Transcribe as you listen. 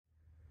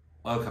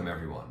Welcome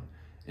everyone.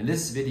 In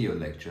this video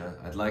lecture,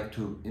 I'd like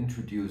to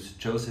introduce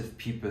Josef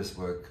Pieper's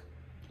work,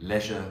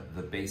 Leisure,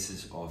 the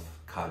Basis of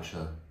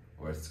Culture,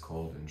 or as it's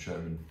called in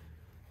German,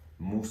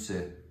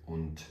 Muße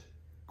und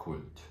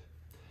Kult.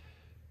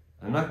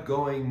 I'm not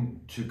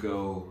going to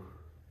go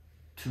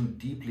too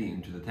deeply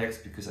into the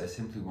text because I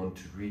simply want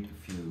to read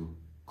a few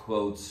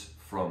quotes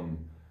from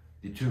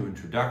the two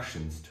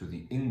introductions to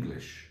the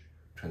English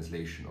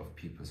translation of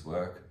Pieper's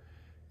work,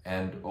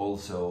 and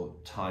also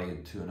tie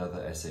it to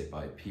another essay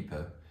by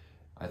Pieper.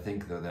 I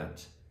think though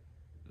that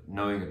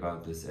knowing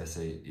about this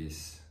essay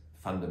is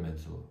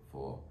fundamental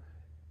for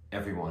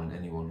everyone and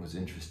anyone who's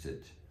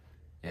interested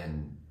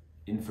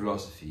in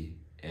philosophy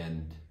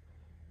and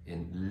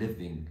in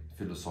living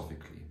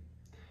philosophically.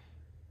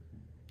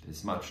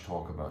 There's much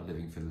talk about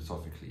living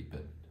philosophically,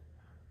 but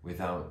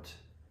without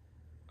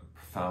a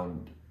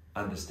profound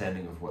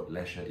understanding of what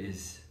leisure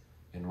is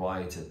and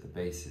why it's at the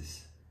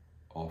basis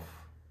of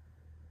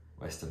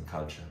Western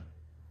culture,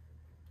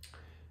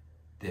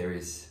 there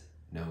is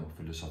no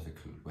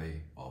philosophical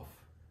way of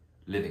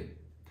living.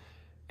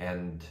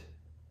 And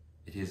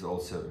it is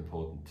also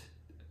important,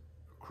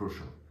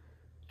 crucial,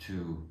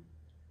 to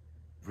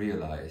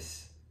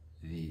realize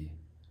the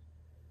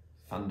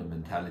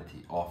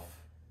fundamentality of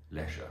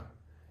leisure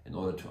in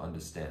order to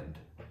understand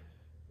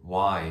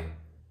why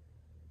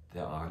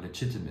there are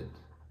legitimate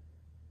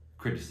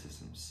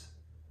criticisms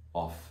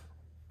of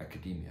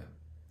academia,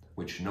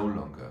 which no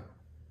longer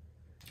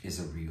is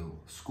a real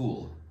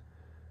school,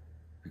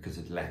 because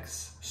it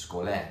lacks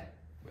scolae,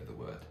 where the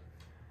word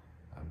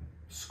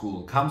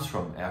school comes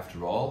from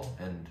after all,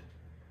 and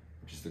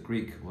which is the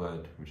Greek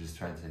word which is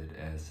translated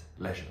as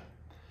leisure.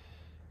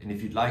 And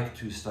if you'd like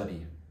to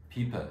study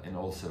Pieper and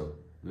also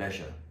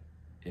leisure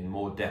in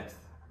more depth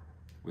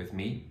with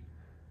me,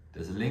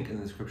 there's a link in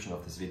the description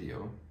of this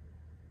video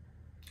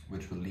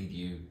which will lead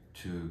you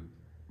to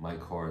my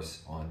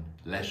course on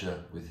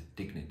leisure with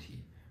dignity,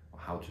 or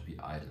how to be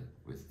idle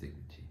with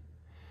dignity.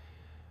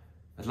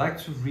 I'd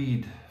like to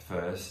read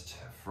first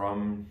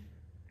from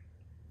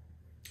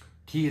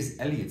T.S.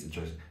 Eliot's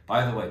introduction.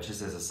 By the way,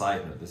 just as a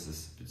side note, this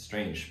is a bit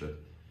strange, but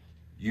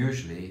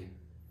usually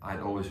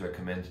I'd always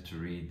recommend to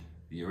read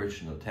the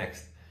original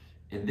text.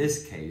 In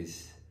this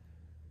case,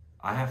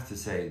 I have to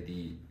say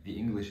the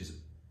English is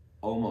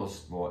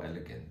almost more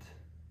elegant,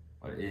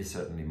 or it is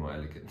certainly more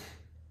elegant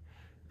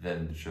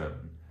than the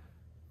German.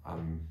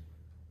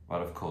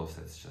 But of course,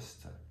 that's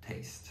just a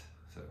taste,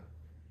 so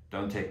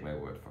don't take my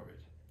word for it.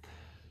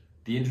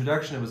 The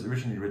introduction was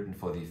originally written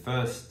for the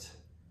first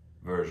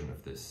version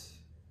of this,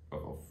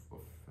 of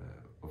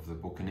the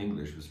book in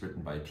English, was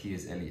written by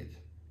T.S. Eliot.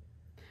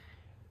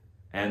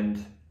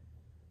 And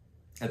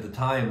at the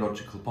time,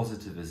 logical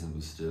positivism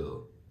was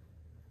still,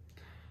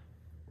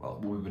 well,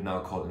 what we would now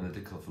call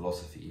analytical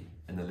philosophy.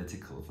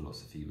 Analytical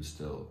philosophy was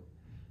still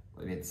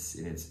in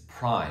its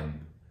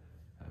prime.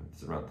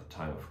 It's around the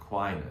time of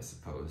Quine, I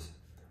suppose.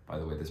 By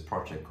the way, this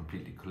project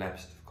completely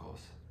collapsed, of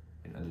course.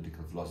 And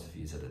analytical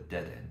philosophy is at a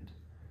dead end.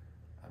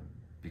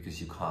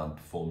 Because you can't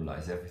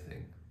formalize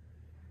everything,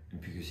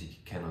 and because you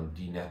cannot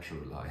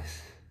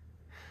denaturalize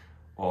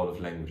all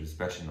of language,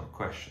 especially not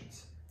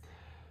questions.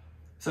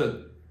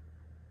 So,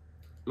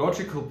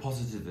 logical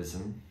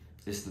positivism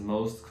is the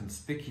most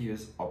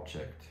conspicuous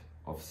object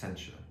of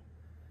censure.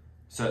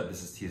 So,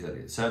 this is T.S.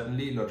 Eliot.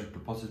 Certainly,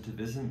 logical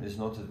positivism is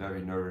not a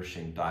very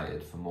nourishing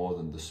diet for more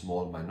than the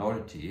small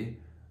minority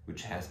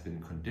which has been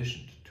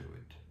conditioned to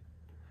it.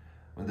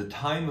 When the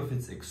time of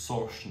its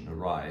exhaustion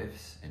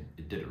arrives, and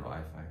it did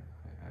arrive, I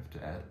have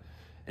to add,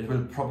 it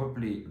will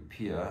probably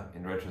appear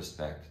in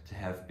retrospect to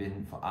have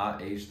been for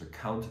our age the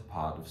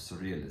counterpart of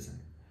surrealism.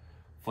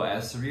 For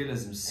as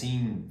surrealism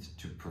seemed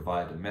to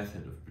provide a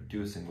method of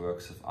producing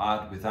works of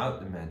art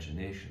without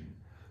imagination,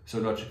 so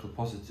logical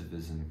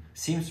positivism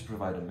seems to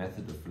provide a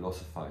method of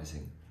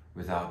philosophizing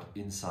without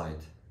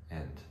insight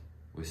and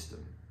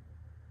wisdom.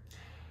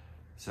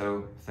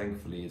 So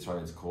thankfully it's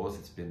run its course,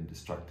 it's been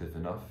destructive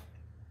enough.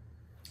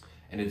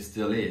 And it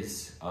still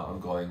is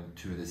ongoing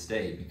to this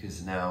day,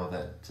 because now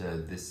that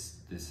this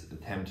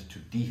attempt to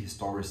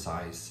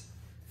dehistoricize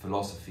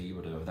philosophy,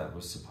 whatever that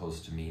was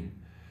supposed to mean,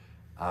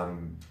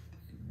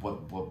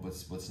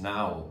 what's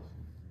now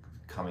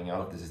coming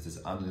out of this is this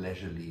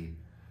unleisurely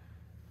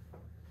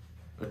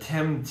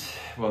attempt,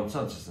 well, it's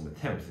not just an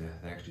attempt,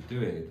 they're actually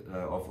doing it,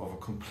 of a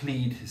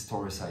complete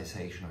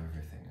historicization of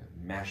everything,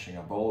 mashing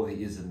up all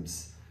the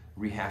isms,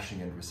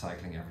 rehashing and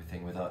recycling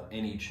everything without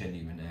any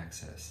genuine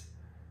access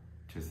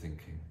to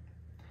thinking.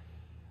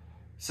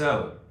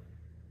 So,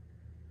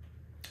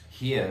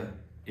 here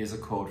is a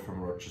quote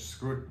from Roger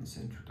Scruton's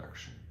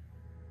introduction.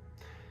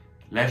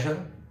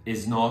 Leisure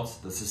is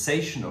not the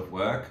cessation of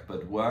work,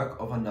 but work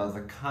of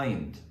another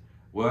kind,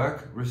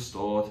 work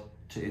restored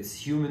to its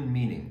human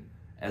meaning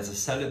as a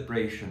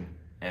celebration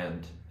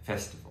and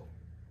festival.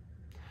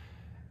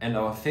 And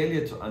our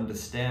failure to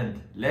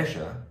understand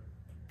leisure,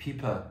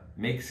 Pieper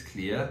makes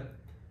clear,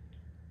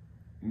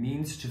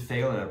 means to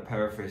fail, and I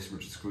paraphrase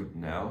Roger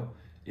Scruton now,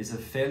 is a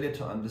failure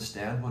to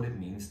understand what it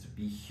means to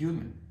be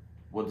human,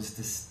 what is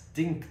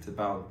distinct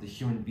about the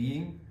human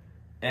being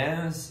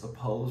as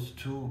opposed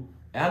to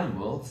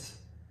animals,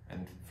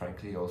 and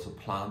frankly also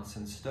plants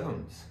and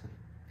stones.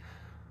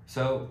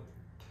 So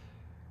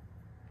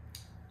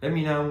let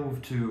me now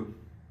move to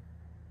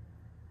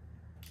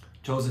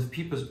Josef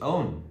Pieper's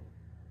own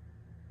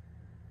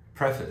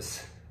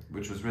preface,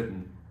 which was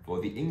written for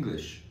the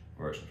English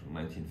version from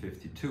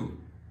 1952.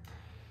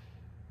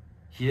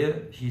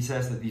 Here he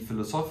says that the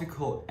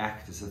philosophical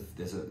act is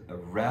a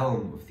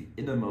realm of the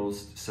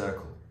innermost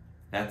circle.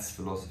 That's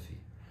philosophy.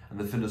 And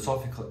the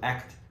philosophical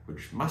act,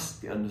 which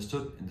must be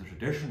understood in the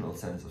traditional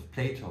sense of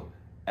Plato,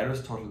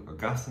 Aristotle,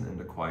 Augustine and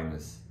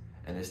Aquinas,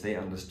 and as they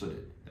understood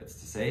it. That's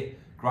to say,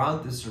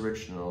 grant this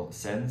original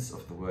sense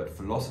of the word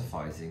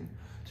philosophizing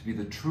to be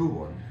the true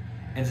one,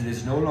 and it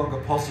is no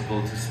longer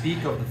possible to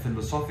speak of the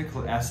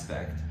philosophical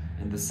aspect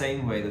in the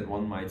same way that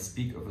one might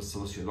speak of a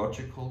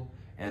sociological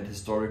and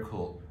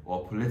historical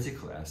or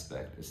political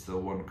aspect, as though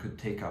one could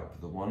take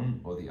up the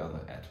one or the other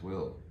at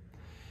will.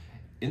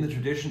 In the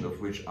tradition of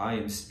which I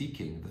am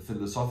speaking, the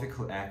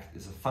philosophical act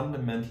is a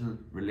fundamental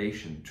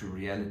relation to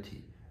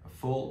reality, a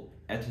full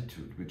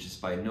attitude which is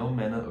by no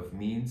manner of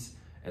means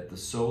at the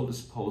sole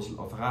disposal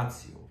of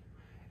ratio.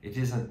 It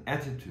is an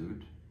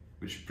attitude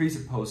which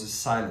presupposes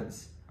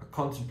silence, a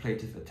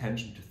contemplative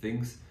attention to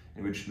things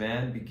in which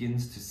man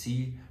begins to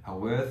see how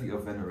worthy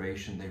of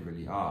veneration they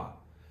really are.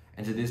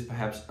 And it is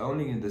perhaps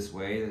only in this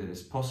way that it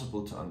is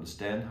possible to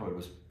understand how it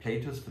was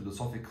Plato's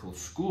philosophical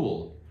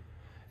school,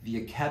 the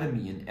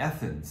academy in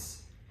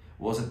Athens,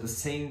 was at the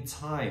same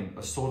time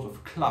a sort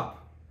of club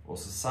or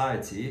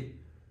society,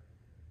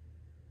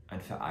 ein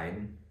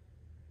Verein,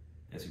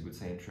 as we would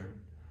say in German,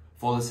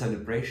 for the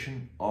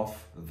celebration of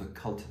the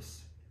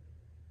cultus.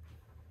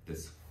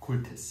 This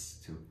cultus,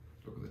 to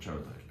look at the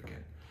German title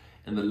again.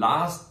 In the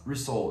last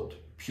resort,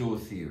 pure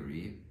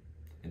theory,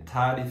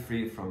 entirely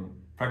free from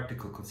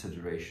practical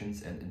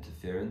considerations and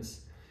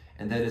interference,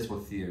 and that is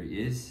what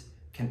theory is,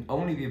 can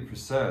only be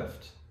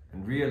preserved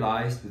and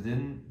realized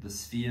within the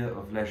sphere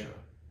of leisure.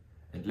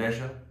 And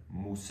leisure,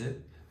 Muße,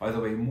 by the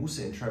way,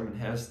 Muße in German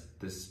has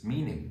this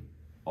meaning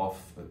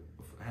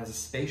has a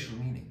spatial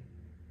meaning.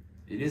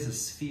 It is a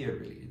sphere,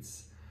 really.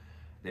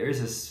 There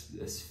is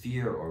a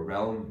sphere or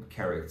realm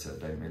character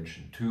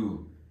dimension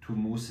to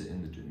Muße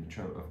in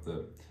term of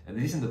the, and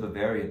it is in the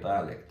Bavarian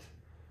dialect.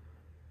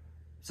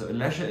 So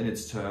leisure in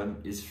its turn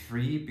is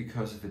free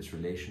because of its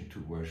relation to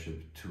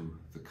worship to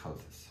the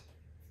cultus.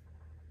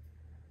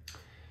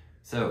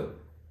 So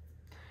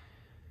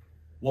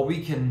what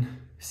we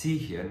can see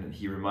here, and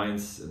he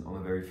reminds on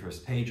the very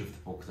first page of the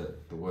book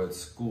that the word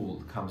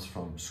school comes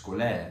from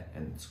scolaire,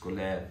 and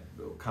scolaire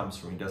comes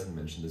from, he doesn't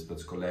mention this, but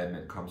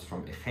scolaire comes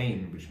from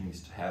echein, which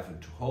means to have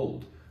and to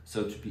hold.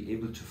 So to be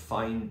able to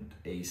find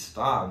a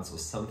stance or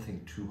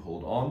something to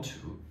hold on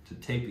to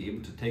be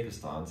able to take a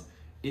stance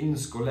in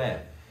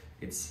scolaire,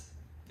 it's,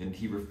 and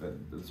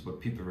this is what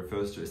Pieper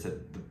refers to, is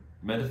that the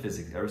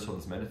metaphysics,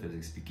 Aristotle's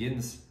metaphysics,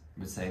 begins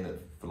with saying that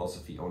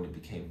philosophy only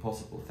became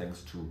possible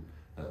thanks to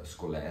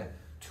scolaire,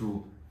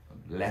 to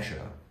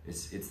leisure.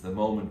 It's the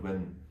moment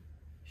when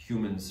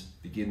humans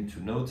begin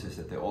to notice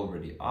that they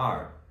already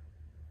are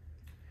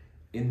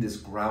in this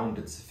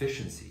grounded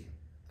sufficiency,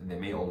 and they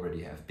may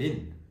already have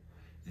been.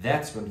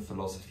 That's when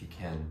philosophy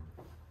can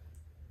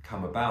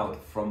come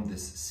about from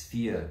this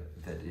sphere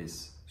that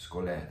is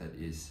scolaire, that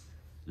is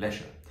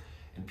leisure.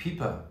 And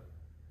Pieper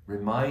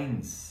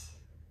reminds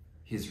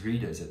his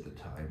readers at the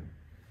time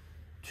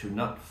to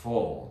not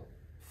fall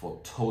for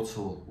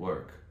total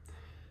work.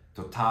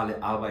 Totale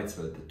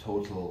Arbeitswelt, the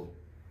total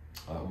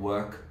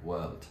work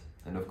world.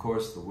 And of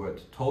course the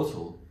word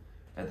total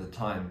at the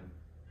time,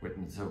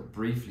 written so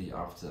briefly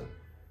after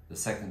the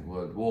Second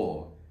World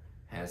War,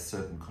 has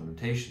certain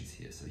connotations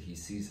here. So he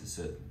sees a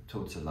certain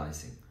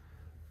totalizing,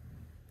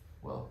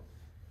 well,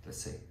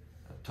 let's say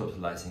a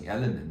totalizing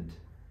element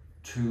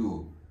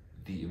to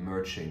the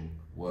emerging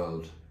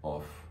world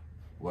of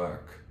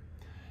work.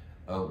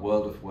 A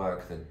world of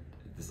work that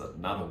is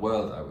not a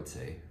world, I would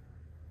say.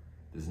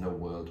 There's no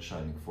world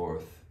shining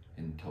forth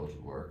in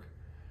total work.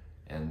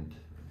 And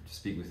to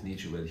speak with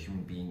Nietzsche, where the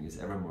human being is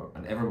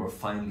an ever more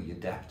finely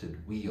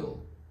adapted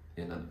wheel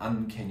in an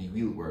uncanny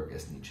wheelwork,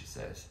 as Nietzsche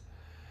says.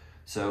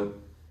 So,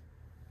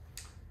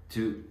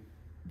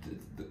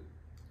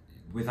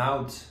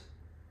 without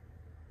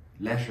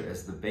leisure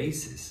as the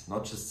basis,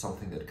 not just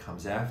something that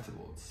comes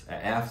afterwards,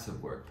 after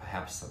work,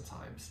 perhaps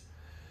sometimes,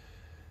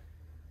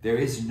 there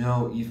is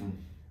no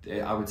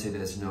I would say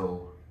there's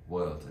no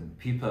world. And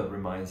Pieper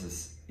reminds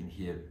us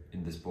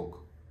in this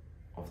book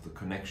of the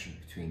connection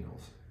between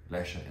also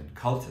leisure and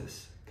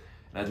cultus.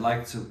 And I'd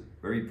like to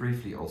very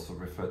briefly also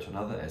refer to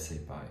another essay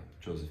by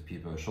Josef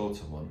Pieper, a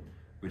shorter one,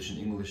 which in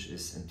English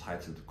is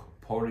entitled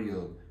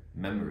Corporeal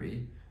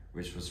Memory,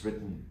 which was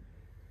written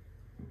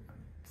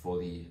for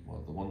the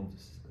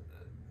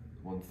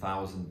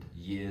 1,000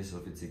 years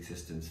of its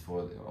existence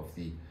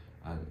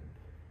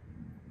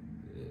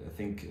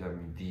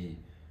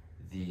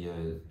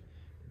the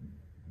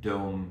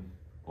dome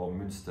or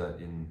Münster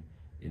in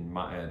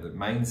the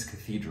Mainz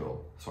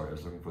Cathedral. Sorry, I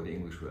was looking for the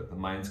English word. The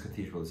Mainz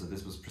Cathedral. So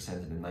this was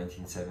presented in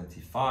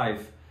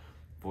 1975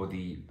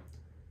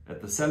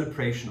 at the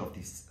celebration of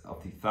the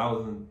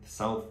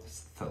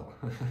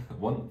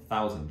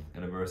 1000th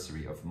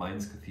anniversary of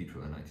Mainz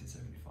Cathedral in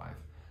 1975.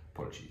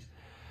 Apologies.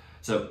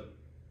 So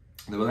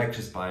there were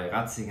lectures by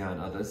Ratzinger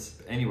and others.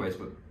 But anyways,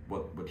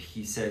 what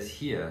he says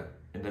here,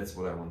 and that's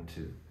what I want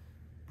to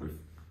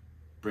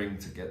bring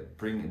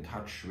in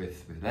touch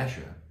with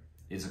leisure,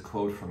 is a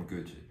quote from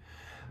Goethe.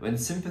 When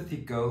sympathy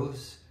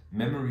goes,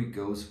 memory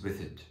goes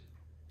with it.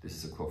 This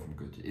is a quote from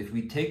Goethe. If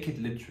we take it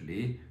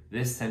literally,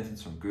 this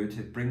sentence from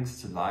Goethe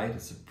brings to light a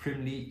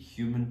supremely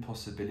human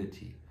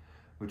possibility,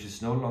 which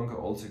is no longer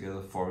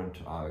altogether foreign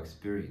to our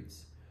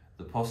experience.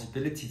 The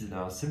possibility that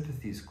our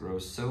sympathies grow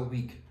so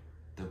weak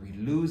that we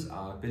lose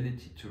our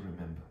ability to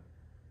remember.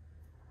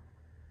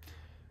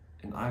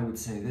 And I would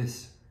say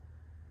this: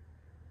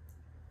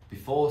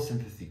 before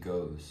sympathy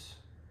goes,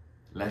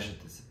 leisure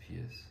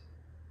disappears.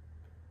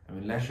 And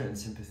when leisure and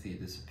sympathy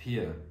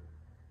disappear,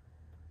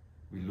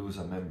 we lose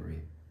our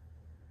memory.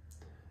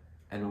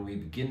 And when we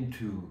begin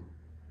to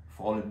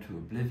fall into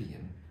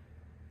oblivion,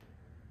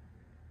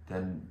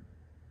 then,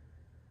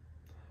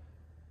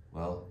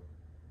 well,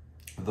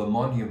 the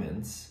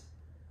monuments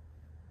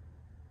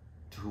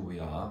to who we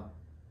are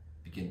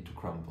begin to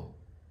crumble.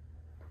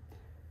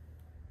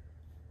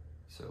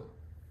 So,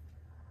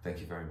 thank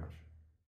you very much.